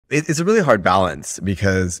It's a really hard balance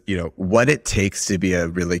because, what it takes to be a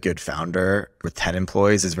really good founder with 10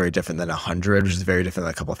 employees is very different than 100, which is very different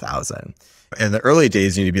than a couple thousand. In the early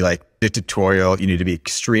days, you need to be like dictatorial. You need to be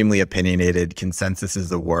extremely opinionated. Consensus is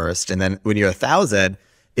the worst. And then when you're 1,000,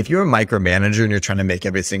 if you're a micromanager and you're trying to make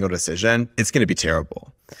every single decision, it's going to be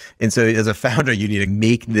terrible. And so as a founder, you need to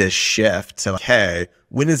make this shift to like, hey,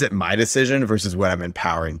 when is it my decision versus when I'm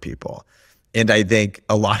empowering people? And I think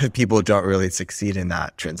a lot of people don't really succeed in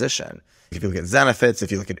that transition. If you look at Zenefits,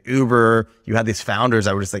 if you look at Uber, you had these founders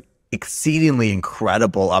that were just like exceedingly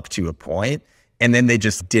incredible up to a point, and then they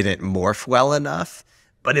just didn't morph well enough.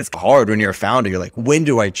 But it's hard when you're a founder. You're like, when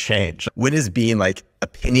do I change? When is being like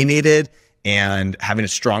opinionated and having a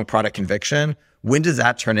strong product conviction, when does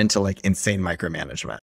that turn into like insane micromanagement?